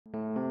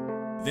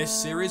This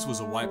series was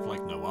a wipe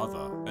like no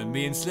other, and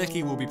me and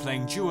Sliqqy will be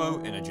playing duo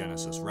in a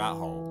Genesis rat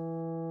hole.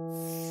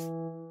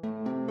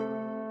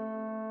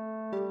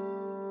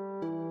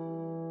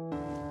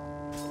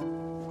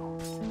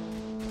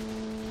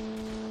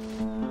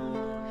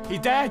 He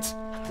dead!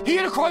 He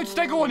had a crowd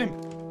stagger on him!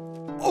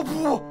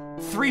 Oh,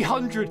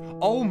 300!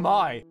 Oh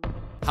my!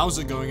 How's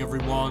it going,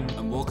 everyone,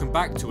 and welcome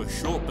back to a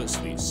short but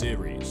sweet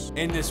series.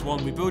 In this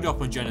one, we build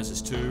up on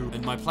Genesis 2,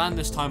 and my plan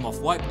this time off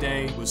wipe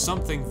day was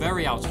something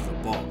very out of the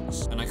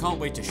box, and I can't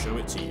wait to show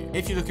it to you.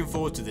 If you're looking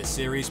forward to this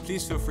series,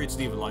 please feel free to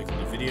leave a like on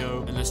the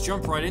video, and let's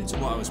jump right into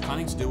what I was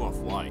planning to do off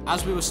wipe.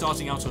 As we were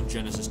starting out on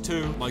Genesis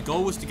 2, my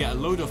goal was to get a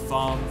load of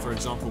farm, for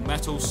example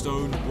metal,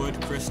 stone,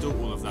 wood, crystal,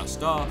 all of that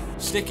stuff,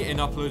 stick it in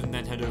upload and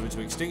then head over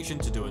to Extinction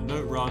to do a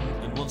note run,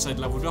 and once I'd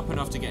leveled up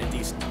enough to get a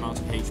decent amount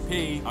of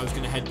HP, I was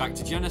going to head back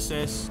to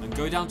Genesis and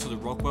go down to the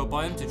Rockwell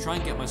biome to try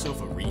and get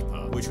myself a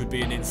Reaper, which would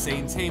be an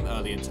insane tame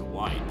early into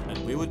wipe, and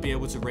we would be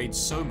able to raid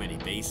so many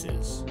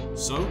bases.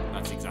 So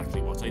that's exactly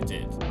what I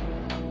did.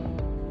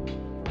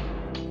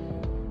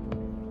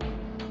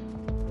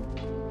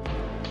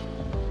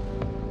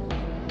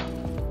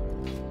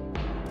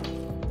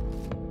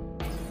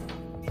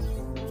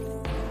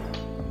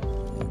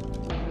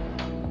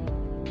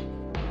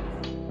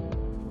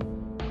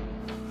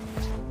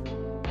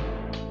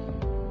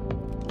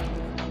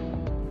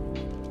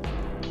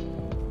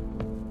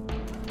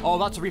 Oh,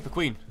 that's a Reaper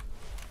Queen.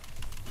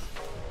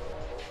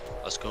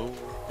 Let's go.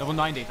 Level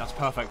 90, that's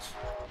perfect.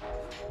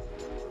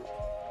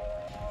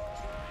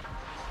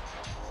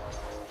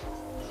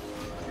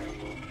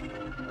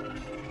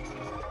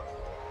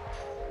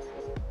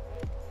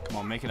 Come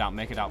on, make it out,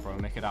 bro,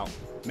 make it out.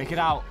 Make it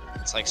out!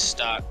 It's like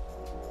stuck.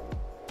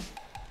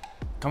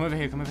 Come over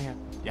here, come over here.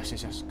 Yes,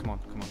 yes, yes, come on,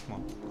 come on, come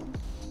on.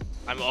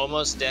 I'm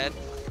almost dead.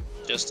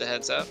 Just a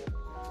heads up.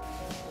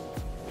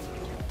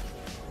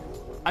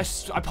 I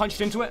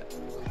punched into it.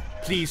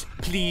 Please,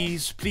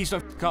 please, please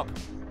don't fuck up.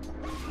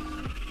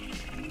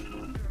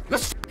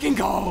 Let's fucking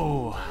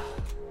go!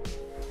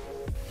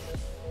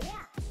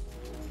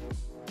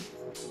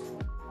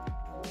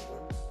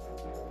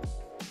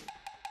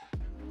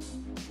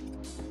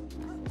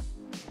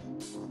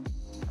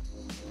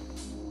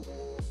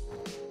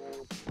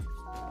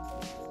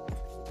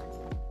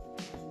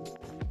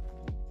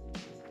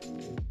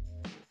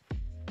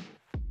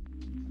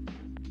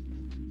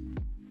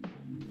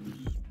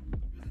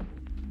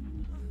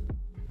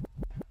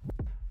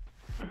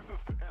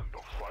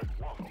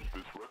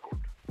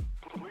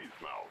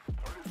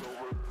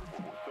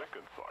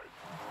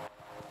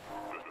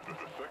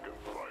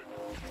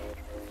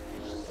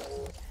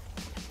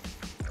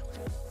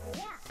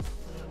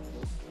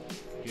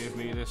 Give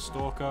me this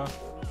stalker.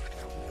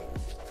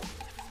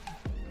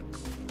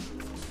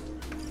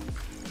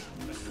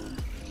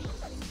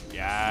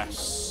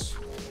 Yes.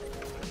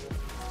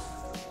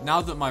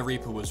 Now that my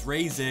Reaper was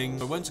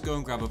raising, I went to go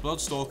and grab a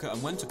Bloodstalker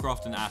and went to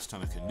craft an ass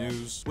ton of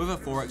canoes, with a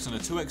 4x and a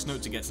 2x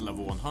note to get to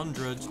level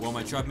 100, while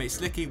my tribe mate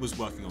Sliqqy was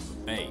working on the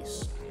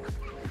base.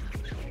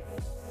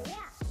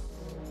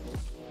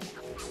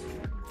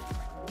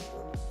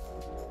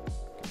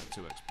 Get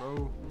a 2x,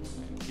 bro.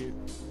 Thank you.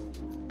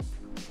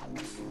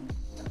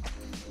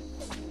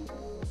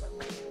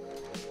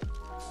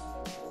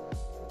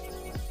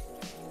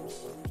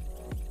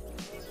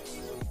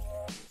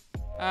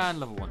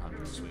 And level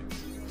 100, sweet.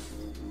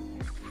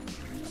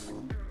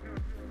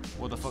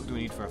 What the fuck do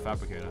we need for a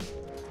fabricator?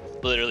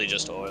 Literally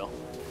just oil.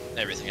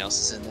 Everything else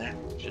is in there.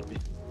 Should be.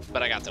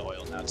 But I got the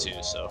oil now too,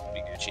 so be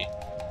Gucci.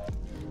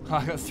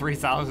 I got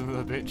 3,000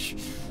 of the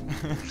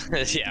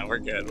bitch. Yeah, we're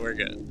good, we're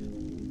good.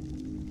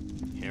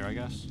 Here, I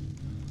guess.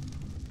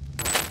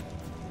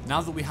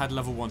 Now that we had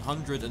level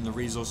 100 and the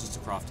resources to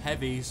craft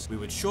heavies, we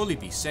would surely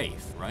be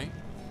safe, right?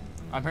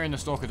 I'm hearing the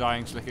stalker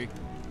dying, Sliqqy.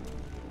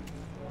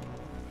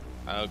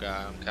 Oh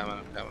god, I'm coming.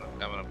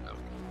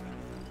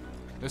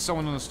 There's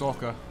someone on the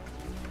stalker.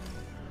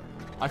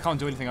 I can't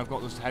do anything. I've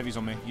got those heavies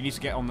on me. You need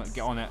to get on it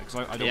because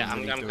I don't. Yeah,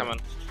 really I'm coming.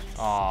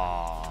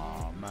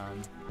 Oh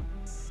man,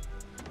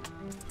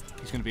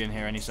 he's gonna be in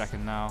here any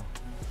second now.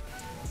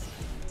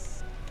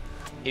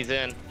 He's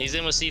in. He's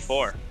in with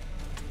C4.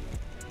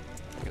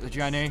 Get the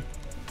Jenny.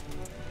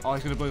 Oh,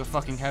 he's gonna blow the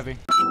fucking heavy.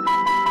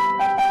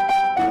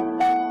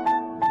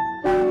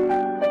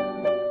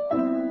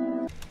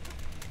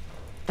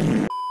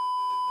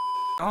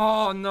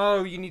 Oh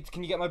no,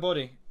 can you get my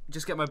body?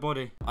 Just get my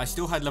body. I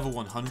still had level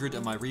 100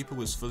 and my Reaper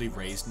was fully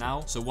raised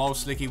now, so while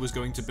Sliqqy was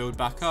going to build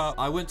back up,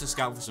 I went to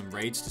scout for some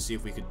raids to see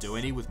if we could do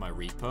any with my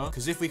Reaper,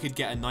 because if we could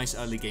get a nice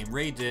early game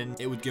raid in,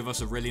 it would give us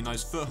a really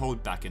nice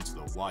foothold back into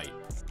the wipe.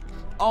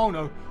 Oh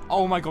no,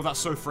 oh my god, that's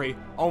so free.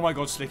 Oh my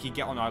god, Sliqqy,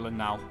 get on island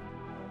now.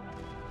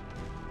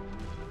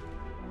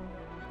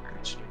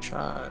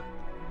 Shot.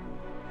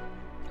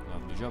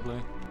 Lovely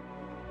jubbly.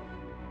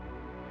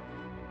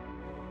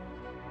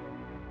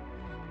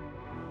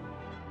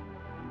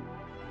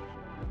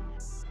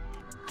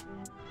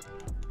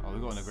 Oh,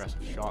 we've got an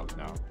aggressive shark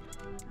now.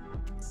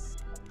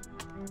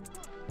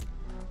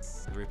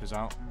 The Reaper's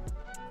out.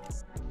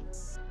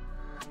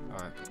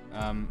 Alright.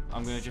 I'm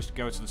gonna just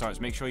go to the turrets.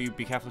 Make sure you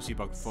be careful of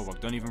C-Bug, full bug.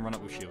 Don't even run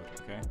up with shield,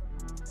 okay?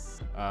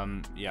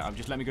 Yeah,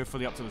 just let me go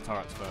fully up to the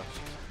turrets first.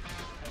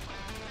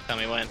 Tell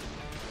me when.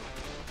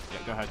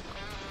 Yeah, go ahead.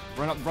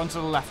 Run to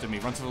the left of me.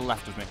 Run to the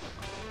left of me.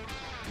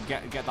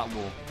 Get that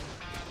wall.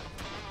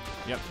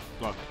 Yep,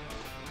 blow.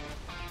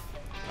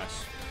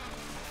 Nice.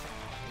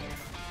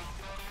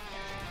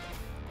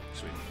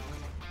 Sweet.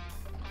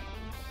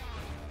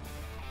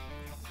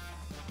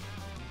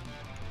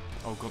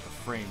 Oh god, the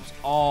frames.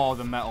 Oh,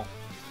 the metal.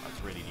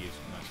 That's really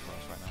useful. Nice for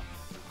us right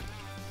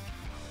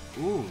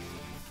now. Ooh.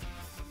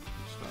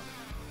 Good stuff.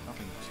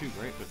 Nothing too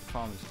great, but the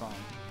farm is fine.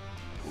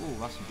 Ooh,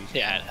 that's some decent.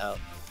 Yeah, it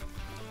helped.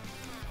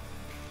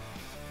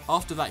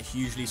 After that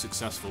hugely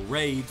successful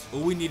raid,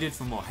 all we needed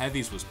for more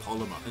heavies was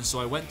polymer, and so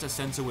I went to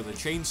center with a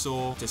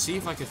chainsaw to see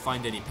if I could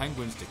find any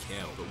penguins to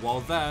kill, but while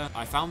there,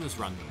 I found this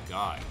random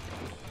guy.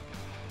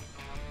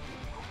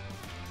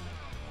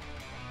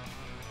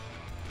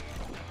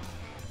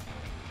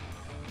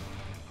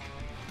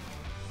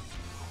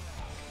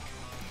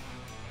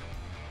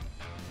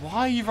 Why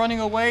are you running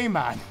away,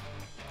 man?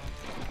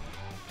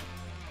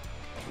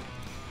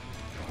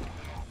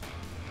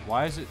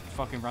 Why is it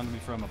fucking randomly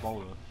throwing a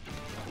boulder?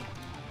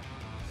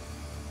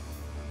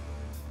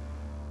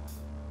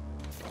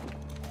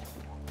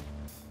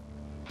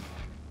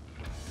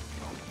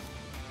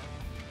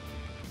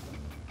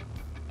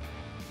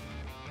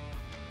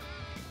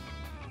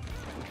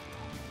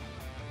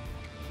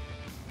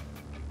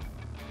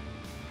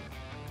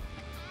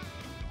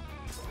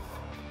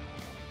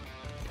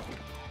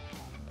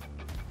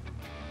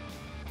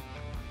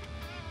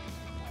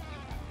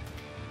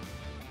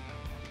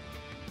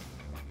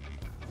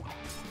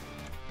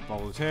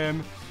 Bowled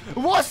him.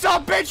 What's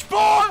up, bitch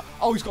boy?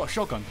 Oh, he's got a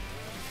shotgun.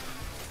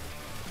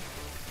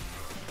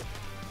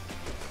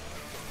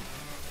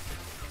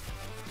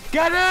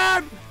 Get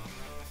him!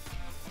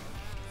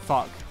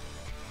 Fuck.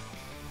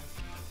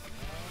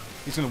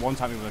 He's gonna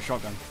one-tap me with a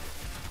shotgun.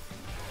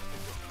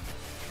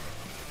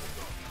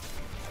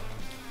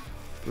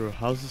 Bro,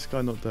 how's this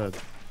guy not dead?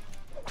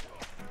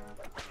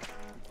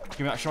 Give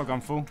me that shotgun,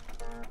 fool.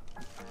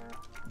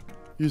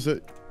 Use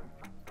it.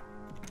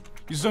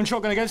 Use his own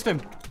shotgun against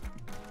him.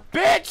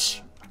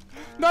 Bitch!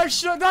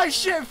 Nice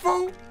shit,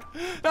 fool!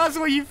 That's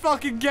what you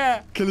fucking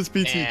get! Kill his PT,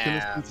 kill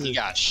Damn, his PT. he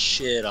got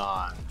shit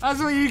on. That's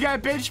what you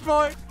get, bitch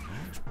boy!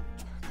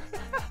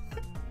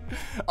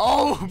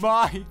 Oh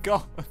my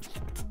god!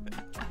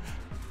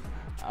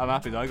 I'm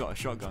happy that I got a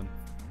shotgun.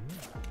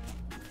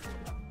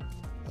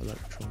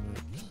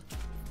 Electronics.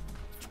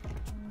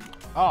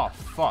 Oh,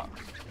 fuck.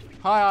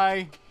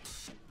 Hi!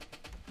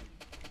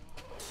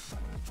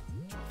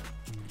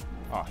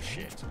 Oh,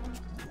 shit.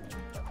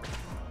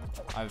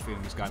 I have a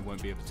feeling this guy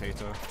won't be a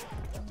potato.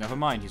 Never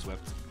mind, he's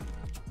whipped.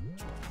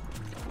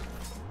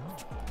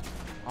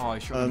 Oh,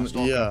 he's shot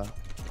him. Yeah.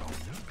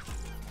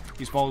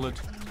 He's bouldered.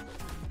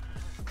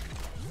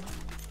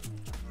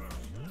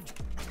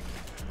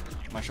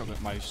 My shotgun,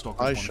 my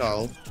stalker. I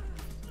shall.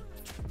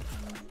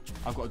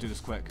 I've got to do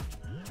this quick.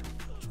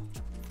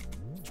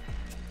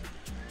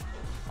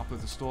 Up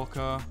with the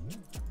stalker.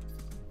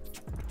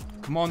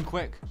 Come on,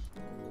 quick.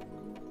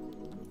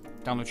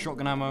 Download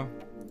shotgun ammo.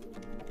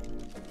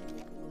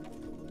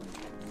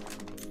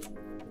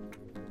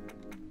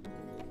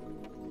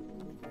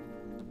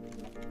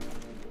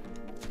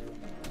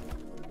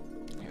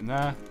 In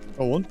there.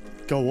 Go on.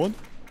 Go on.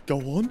 Go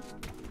on.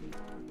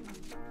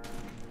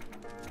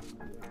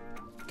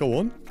 Go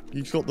on.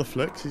 He's got the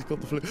flicks. He's got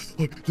the flicks.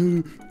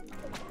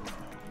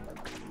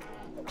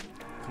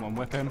 Come on,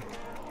 whip him.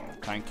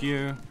 Thank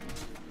you.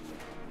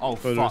 Oh,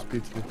 Photo's fuck.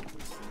 beautiful.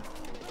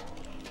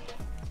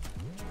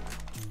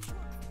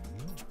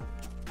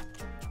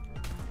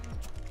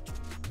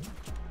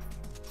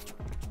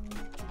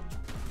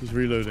 He's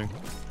reloading.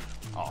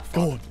 Oh, fuck.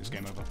 Go on. It's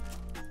game over.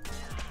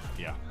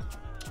 Yeah.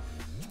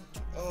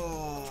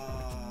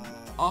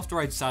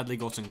 After I'd sadly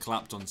gotten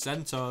clapped on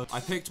center, I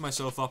picked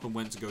myself up and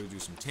went to go do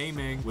some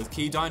taming, with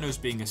key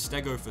dinos being a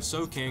stego for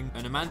soaking,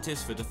 and a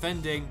mantis for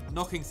defending,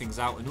 knocking things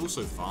out, and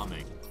also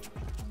farming.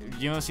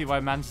 You want to see why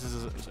Mantis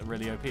is a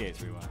really OP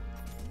everywhere?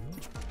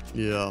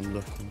 Yeah, I'm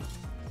looking.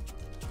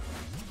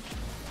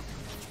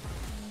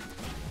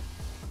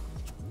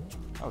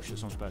 Oh shit,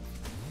 someone's bed.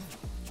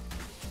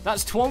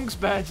 That's Twonk's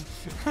bed!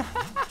 I'm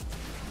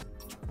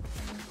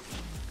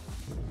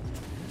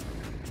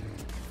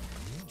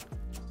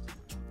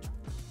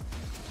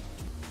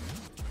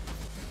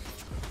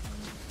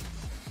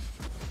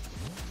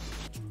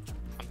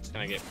just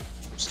gonna get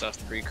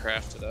stuff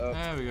pre-crafted up.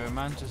 There we go,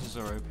 Mantises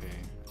are OP.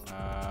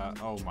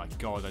 Oh my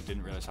god, I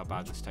didn't realize how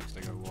bad this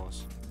Textego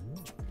was.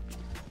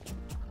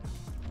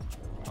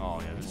 Oh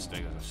yeah, this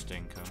Stego's a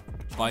stinker.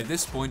 By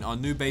this point, our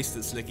new base that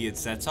Sliqqy had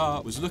set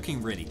up was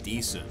looking really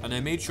decent, and I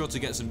made sure to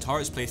get some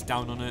turrets placed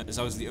down on it as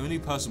I was the only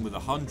person with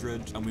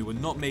 100, and we were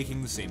not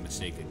making the same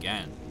mistake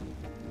again.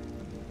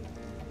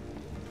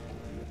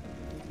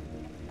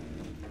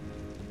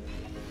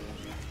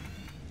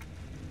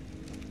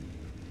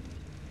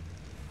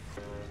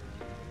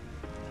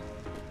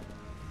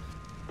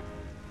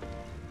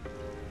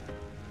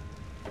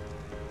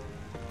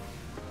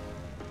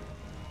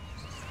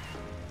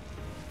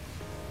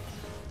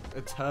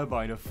 a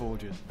turbine of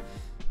forges.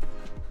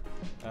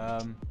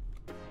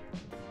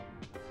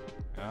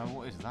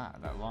 What is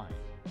that? That line?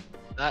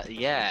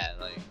 Yeah,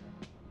 like.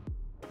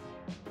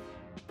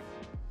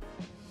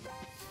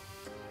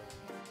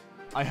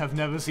 I have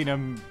never seen a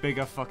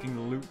bigger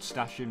fucking loot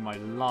stash in my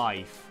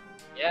life.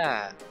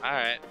 Yeah. All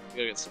right.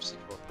 Go get some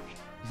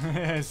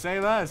C4. Say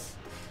less.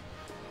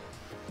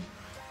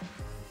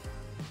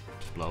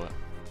 Just blow it.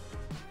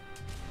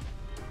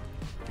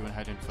 Do you want to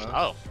head in first?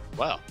 Oh,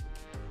 well.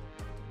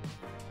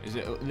 Is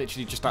it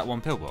literally just that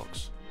one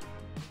pillbox?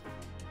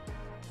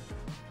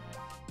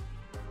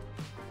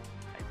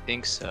 I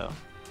think so.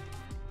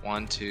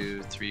 1,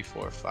 2, 3,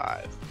 4,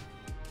 5.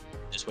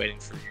 Just waiting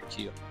for your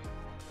cue.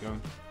 Go.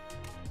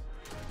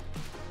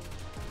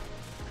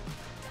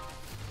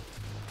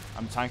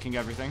 I'm tanking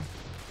everything.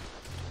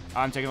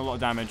 I'm taking a lot of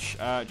damage.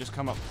 Just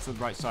come up to the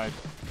right side.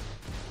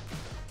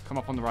 Come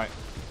up on the right.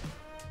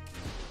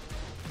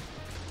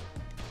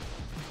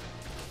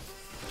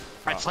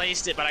 I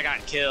placed it, but I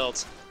got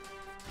killed.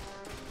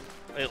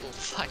 It'll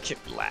fucking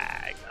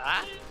lag.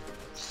 Ah.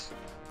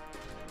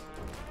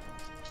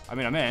 I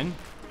mean, I'm in.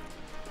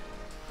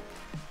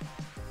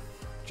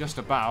 Just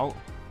about.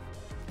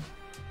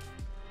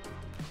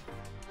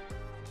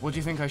 What do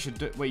you think I should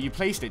do? Wait, you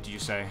placed it, did you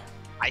say?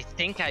 I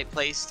think I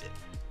placed it.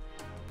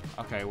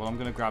 Okay, well, I'm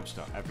gonna grab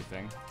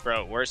everything.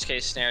 Bro, worst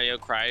case scenario,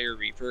 cry your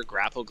Reaper,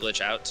 grapple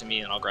glitch out to me,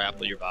 and I'll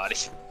grapple your body.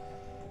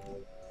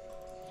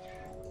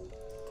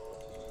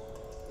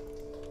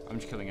 I'm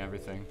just killing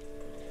everything.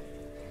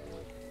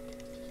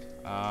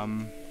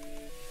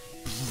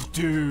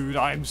 Dude,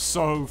 I'm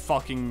so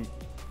fucking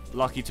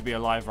lucky to be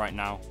alive right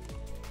now.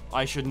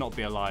 I should not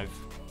be alive.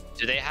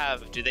 Do they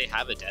have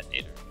a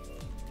detonator?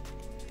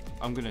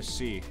 I'm gonna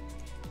see.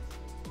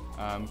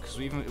 Because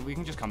we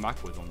can just come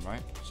back with them,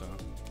 right? So.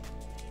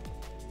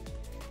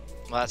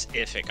 Well, that's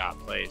if it got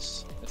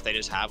placed. If they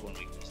just have one,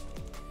 we can just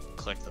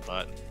click the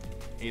button.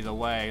 Either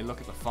way, look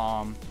at the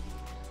farm.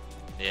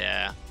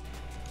 Yeah.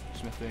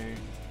 Smithy.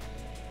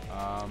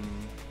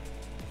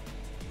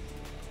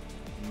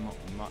 Not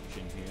much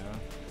in here.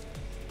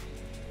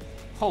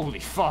 Holy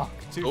fuck!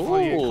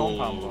 248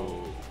 compound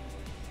load.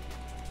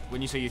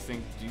 When you say you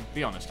think,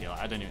 be honest here.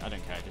 Like, I don't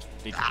care. Just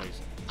did you place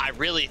it? I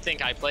really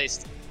think I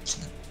placed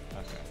it.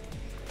 Okay.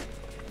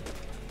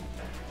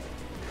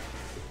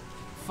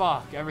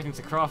 Fuck! Everything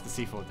to craft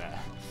the C4 there.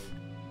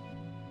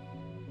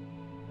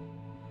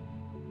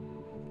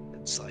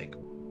 It's like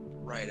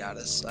right out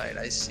of sight.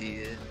 I see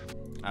it.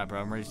 Alright, bro.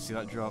 I'm ready to see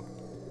that drop.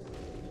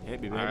 Hit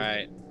me, baby. All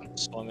right, I'm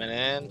swimming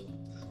in.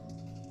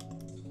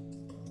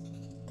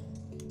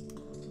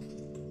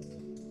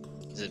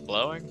 Is it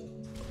blowing?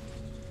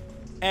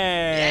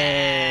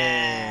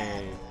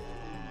 Hey!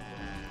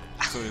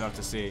 That's what we love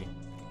to see.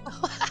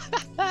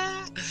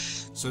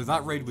 So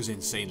that raid was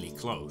insanely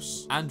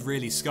close, and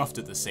really scuffed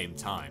at the same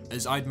time,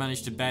 as I'd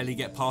managed to barely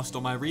get past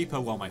on my Reaper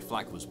while my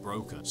flak was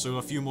broken, so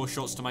a few more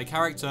shots to my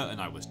character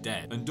and I was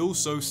dead. And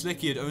also,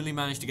 Sliqqy had only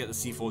managed to get the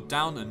C4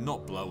 down and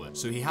not blow it,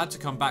 so he had to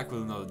come back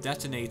with another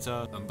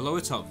detonator and blow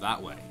it up that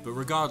way. But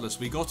regardless,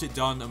 we got it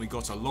done and we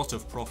got a lot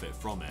of profit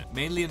from it,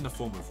 mainly in the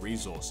form of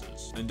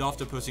resources. And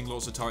after putting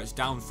lots of turrets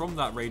down from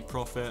that raid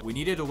profit, we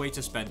needed a way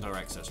to spend our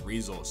excess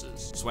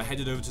resources. So I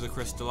headed over to the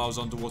Crystal Isles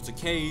underwater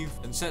cave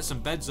and set some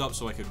beds up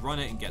so I could run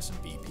it and get some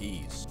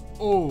BPs.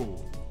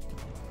 Oh,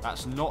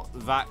 that's not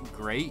that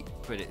great,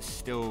 but it's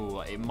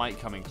still, it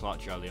might come in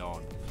clutch early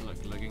on. Look,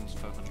 leggings,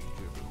 500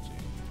 durability.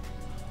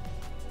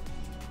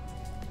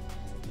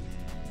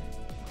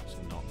 It's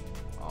not,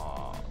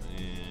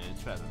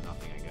 it's better than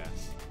nothing, I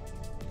guess.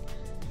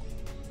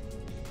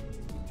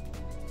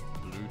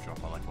 Blue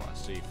drop, I like what I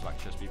see.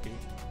 Flak chest BP.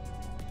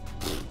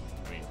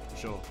 I mean,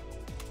 sure.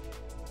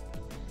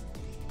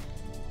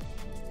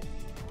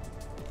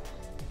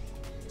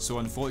 So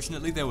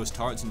unfortunately there was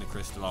turrets in the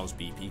Crystal Isles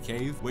BP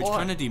cave, which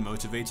kinda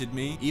demotivated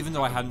me, even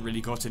though I hadn't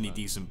really got any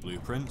decent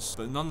blueprints,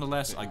 but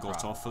nonetheless I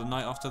got off for the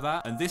night after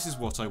that, and this is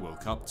what I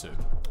woke up to.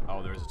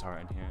 Oh, there is a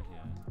turret in here,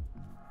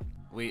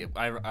 yeah.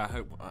 I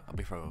hope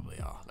we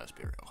probably are, let's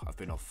be real. I've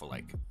been off for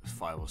like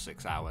 5 or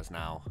 6 hours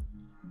now.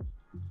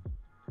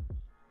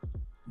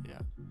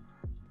 Yeah.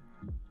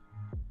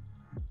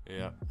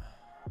 Yeah.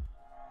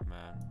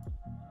 Man.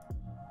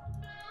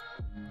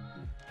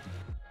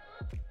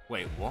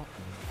 Wait, what?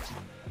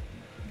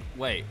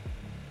 Wait.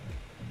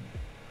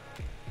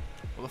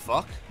 What the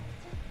fuck?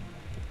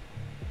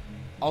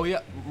 Oh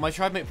yeah, my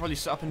tribe mate probably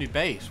set up a new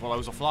base while I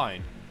was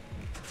offline.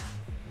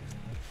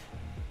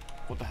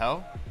 What the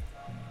hell?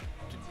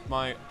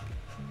 The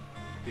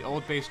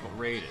old base got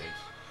raided,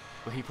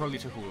 but he probably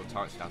took all the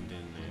turrets down,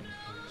 didn't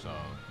he? So,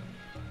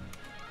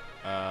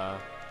 I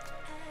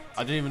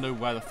don't even know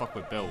where the fuck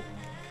we're built.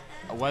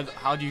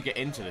 How do you get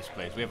into this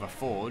place? We have a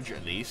forge,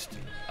 at least.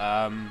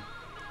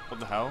 What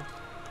the hell?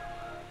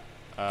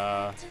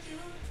 I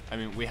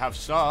mean, we have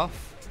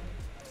stuff.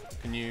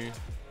 Can you...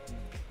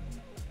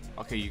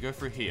 Okay, you go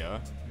through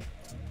here.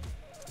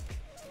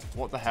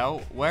 What the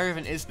hell? Where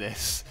even is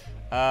this?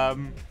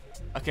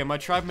 Okay, my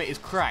tribe mate is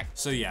cracked.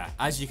 So yeah,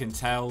 as you can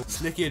tell,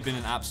 Sliqqy had been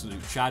an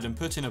absolute chad and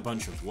put in a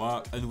bunch of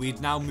work, and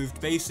we'd now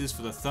moved bases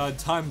for the 3rd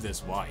time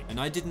this wipe. And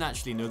I didn't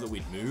actually know that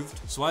we'd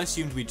moved, so I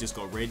assumed we just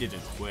got raided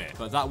and quit.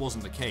 But that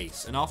wasn't the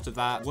case, and after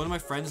that, one of my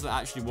friends that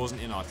actually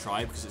wasn't in our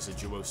tribe because it's a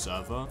duo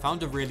server,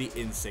 found a really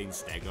insane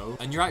stego,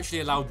 and you're actually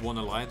allowed 1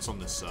 alliance on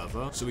this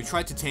server, so we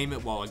tried to tame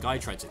it while a guy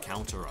tried to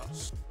counter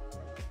us.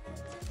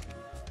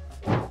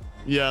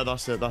 Yeah,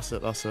 that's it.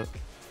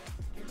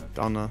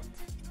 Down there.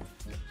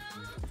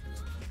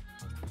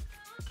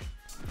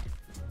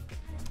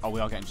 Oh, we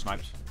are getting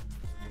sniped.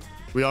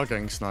 We are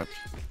getting sniped.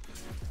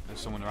 There's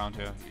someone around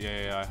here.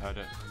 Yeah, I heard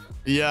it.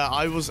 Yeah,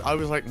 I was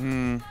like,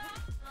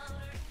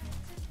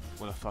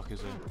 What the fuck is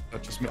it?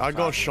 That's just me. I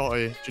got a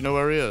shotty. Do you know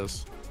where he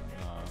is?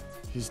 No.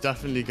 He's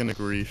definitely gonna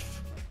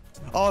grief.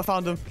 Oh, I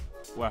found him.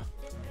 Where?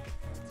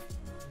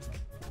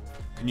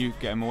 Can you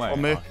get him away?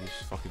 On me. Oh,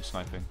 he's fucking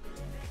sniping.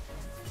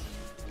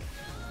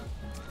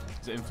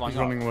 Is it him flying He's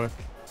up? running away.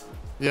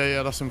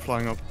 Yeah, that's him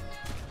flying up.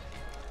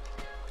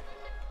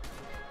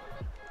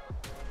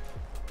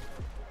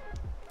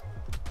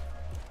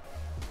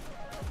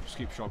 Just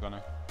keep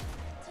shotgunning.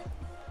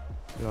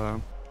 Yeah.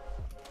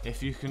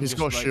 If you can He's just,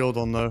 got a like, shield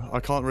on though. I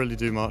can't really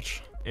do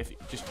much. If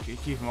just keep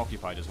him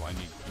occupied is what I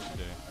need you to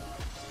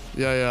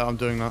do. Yeah, I'm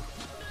doing that.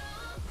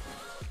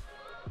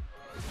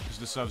 Because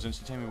the server's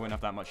instant, we won't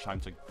have that much time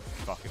to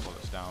fuck it while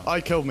it's down.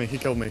 He killed me. He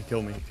killed me.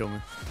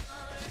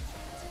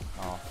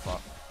 Oh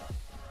fuck.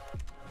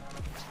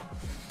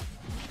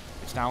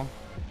 It's down.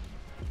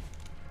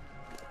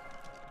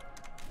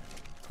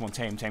 Come on,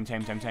 tame.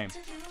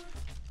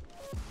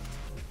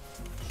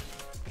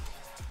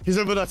 He's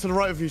over there to the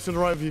right of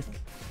you,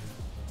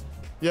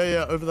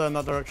 Yeah, over there in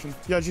that direction.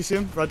 Yeah, do you see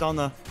him? Right down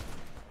there.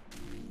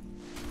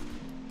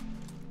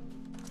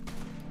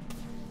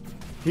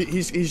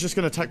 He's just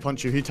gonna tech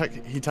punch you. He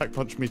tech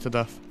punched me to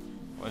death.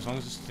 Well, as long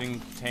as this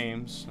thing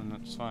tames, then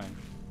that's fine.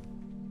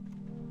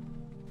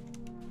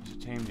 Is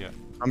it tamed yet?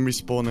 I'm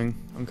respawning.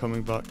 I'm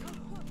coming back.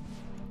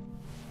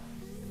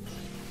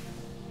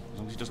 As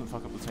long as he doesn't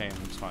fuck up the tame,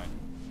 then it's fine.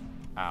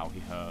 Ow, he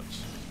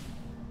hurts.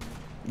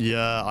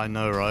 Yeah, I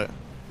know, right?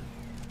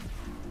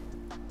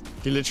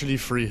 He literally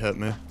free hit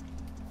me.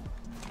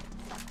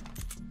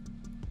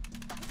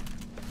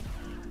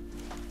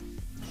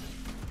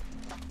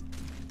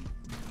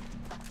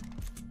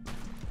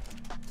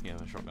 Yeah,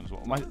 the shotgun as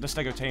well. The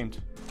stego tamed.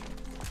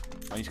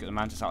 I need to get the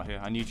mantis out here.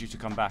 I need you to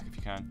come back if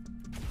you can.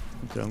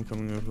 Okay, I'm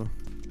coming over.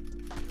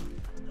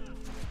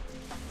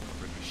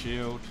 Bring my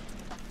shield.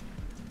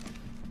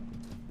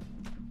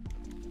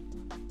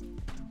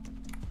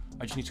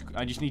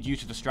 I just need you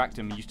to distract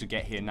him and you to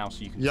get here now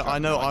so you can. Yeah, I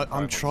know. distract him.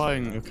 I'm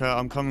trying. Okay,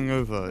 I'm coming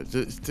over.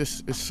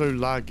 This is so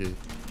laggy.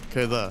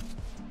 Okay, there.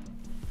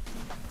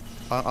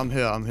 I'm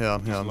here.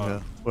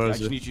 Where I is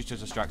just he? need you to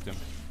distract him.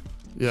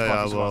 Yeah,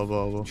 I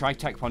will. Try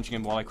tech punching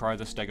him while I cry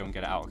the stego and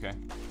get it out, okay?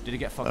 Did it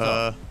get fucked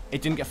up?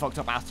 It didn't get fucked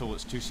up at all.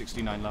 It's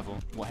 269 level.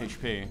 What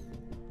HP?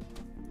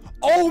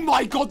 Oh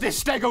my god,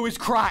 this stego is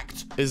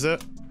cracked! Is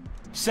it?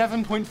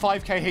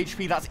 7.5k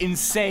HP, that's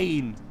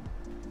insane!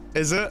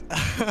 Is it?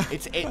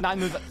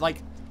 Like,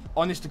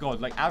 honest to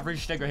god, like,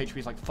 average stego HP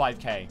is like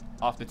 5k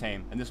after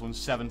tame, and this one's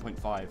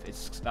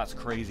 7.5. That's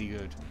crazy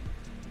good.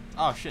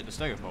 Oh shit, the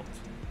stego popped.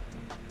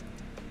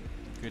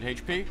 Good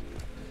HP?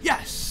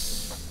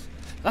 Yes!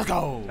 Let's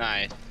go!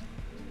 Nice.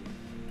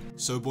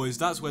 So boys,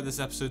 that's where this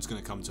episode's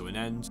going to come to an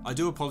end. I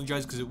do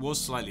apologise because it was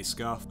slightly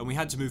scuffed and we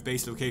had to move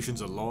base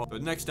locations a lot,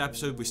 but next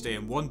episode we stay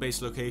in one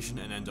base location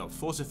and end up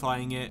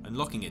fortifying it and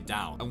locking it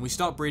down. And we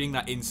start breeding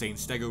that insane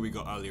stego we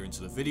got earlier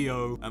into the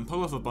video and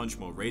pull off a bunch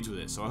more raids with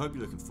it, so I hope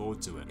you're looking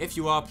forward to it. If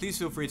you are, please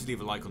feel free to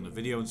leave a like on the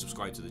video and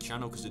subscribe to the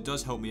channel because it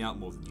does help me out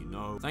more than you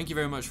know. Thank you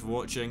very much for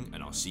watching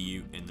and I'll see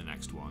you in the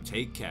next one.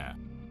 Take care.